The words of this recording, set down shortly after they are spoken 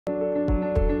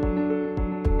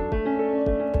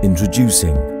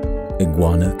Introducing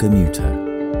Iguana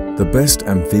Commuter, the best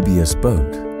amphibious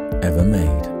boat ever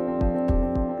made.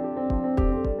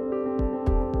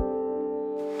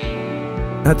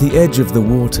 At the edge of the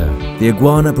water, the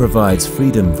Iguana provides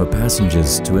freedom for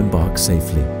passengers to embark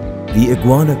safely. The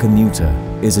Iguana Commuter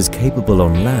is as capable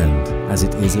on land as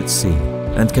it is at sea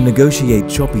and can negotiate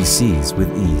choppy seas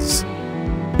with ease.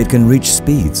 It can reach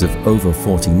speeds of over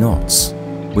 40 knots,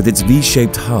 with its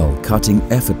V-shaped hull cutting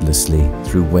effortlessly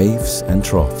through waves and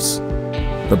troughs.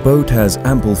 The boat has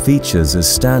ample features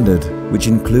as standard, which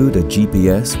include a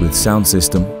GPS with sound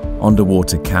system,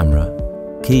 underwater camera,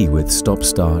 key with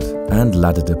stop-start and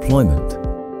ladder deployment,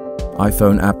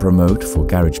 iPhone app remote for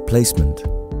garage placement,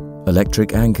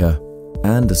 electric anchor,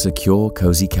 and a secure,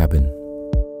 cozy cabin.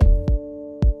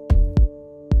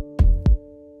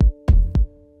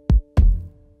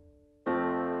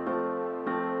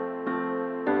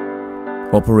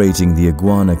 Operating the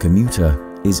Iguana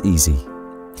Commuter is easy.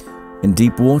 In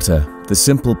deep water, the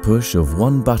simple push of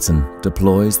one button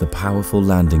deploys the powerful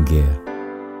landing gear.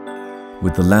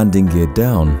 With the landing gear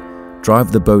down,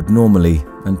 drive the boat normally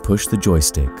and push the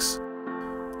joysticks.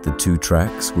 The two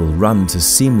tracks will run to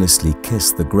seamlessly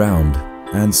kiss the ground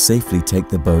and safely take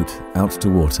the boat out to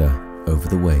water over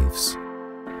the waves.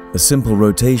 A simple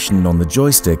rotation on the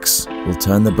joysticks will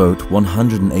turn the boat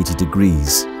 180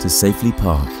 degrees to safely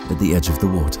park at the edge of the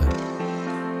water.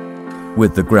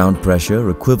 With the ground pressure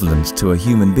equivalent to a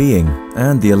human being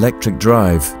and the electric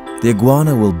drive, the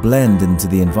Iguana will blend into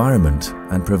the environment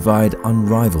and provide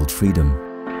unrivaled freedom.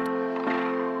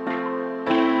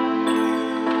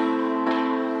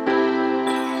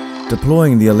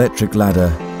 Deploying the electric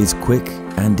ladder is quick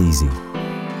and easy.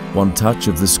 One touch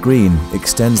of the screen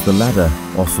extends the ladder,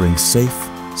 offering safe,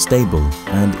 stable,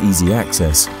 and easy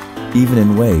access, even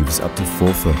in waves up to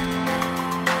 4 foot.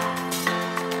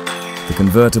 The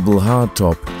convertible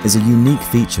hardtop is a unique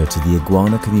feature to the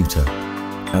Iguana Commuter.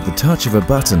 At the touch of a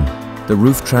button, the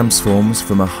roof transforms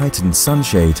from a heightened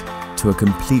sunshade to a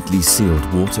completely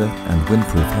sealed water and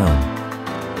windproof helm.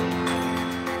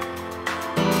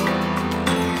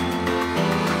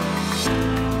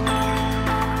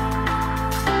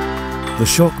 The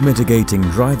shock-mitigating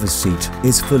driver's seat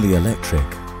is fully electric,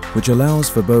 which allows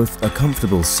for both a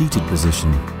comfortable seated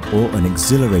position or an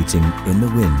exhilarating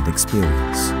in-the-wind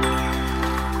experience.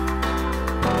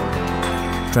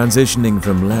 Transitioning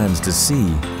from land to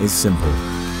sea is simple.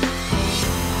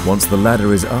 Once the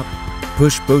ladder is up,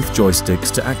 push both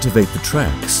joysticks to activate the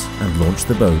tracks and launch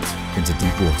the boat into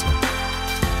deep water.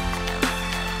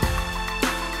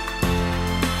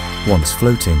 Once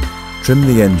floating, trim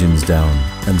the engines down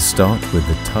and start with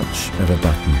the touch of a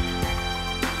button.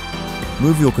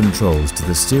 Move your controls to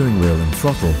the steering wheel and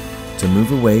throttle to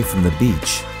move away from the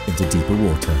beach into deeper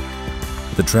water.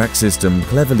 The track system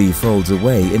cleverly folds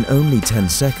away in only 10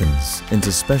 seconds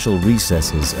into special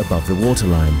recesses above the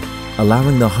waterline,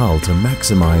 allowing the hull to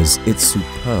maximize its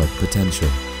superb potential.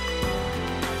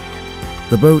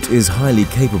 The boat is highly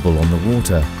capable on the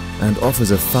water and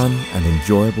offers a fun and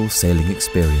enjoyable sailing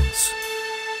experience.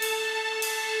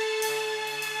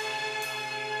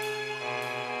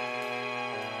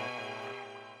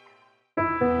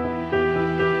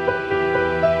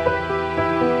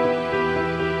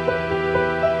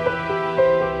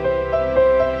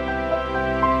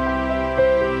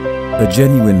 A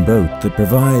genuine boat that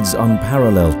provides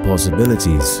unparalleled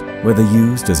possibilities, whether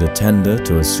used as a tender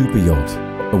to a super yacht,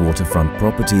 a waterfront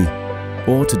property,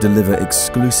 or to deliver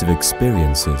exclusive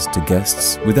experiences to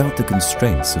guests without the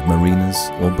constraints of marinas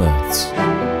or berths.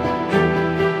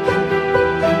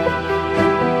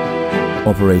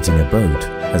 Operating a boat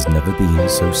has never been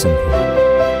so simple.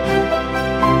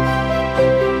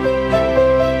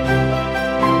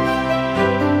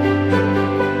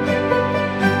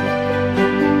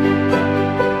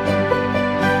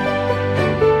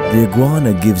 The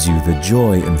Iguana gives you the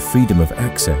joy and freedom of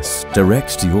access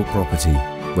direct to your property,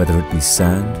 whether it be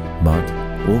sand, mud,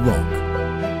 or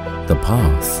rock. The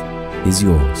path is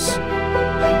yours.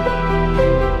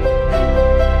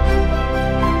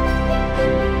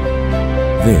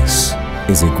 This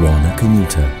is Iguana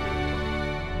Commuter.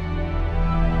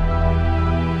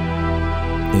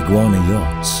 Iguana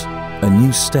Yachts, a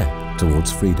new step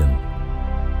towards freedom.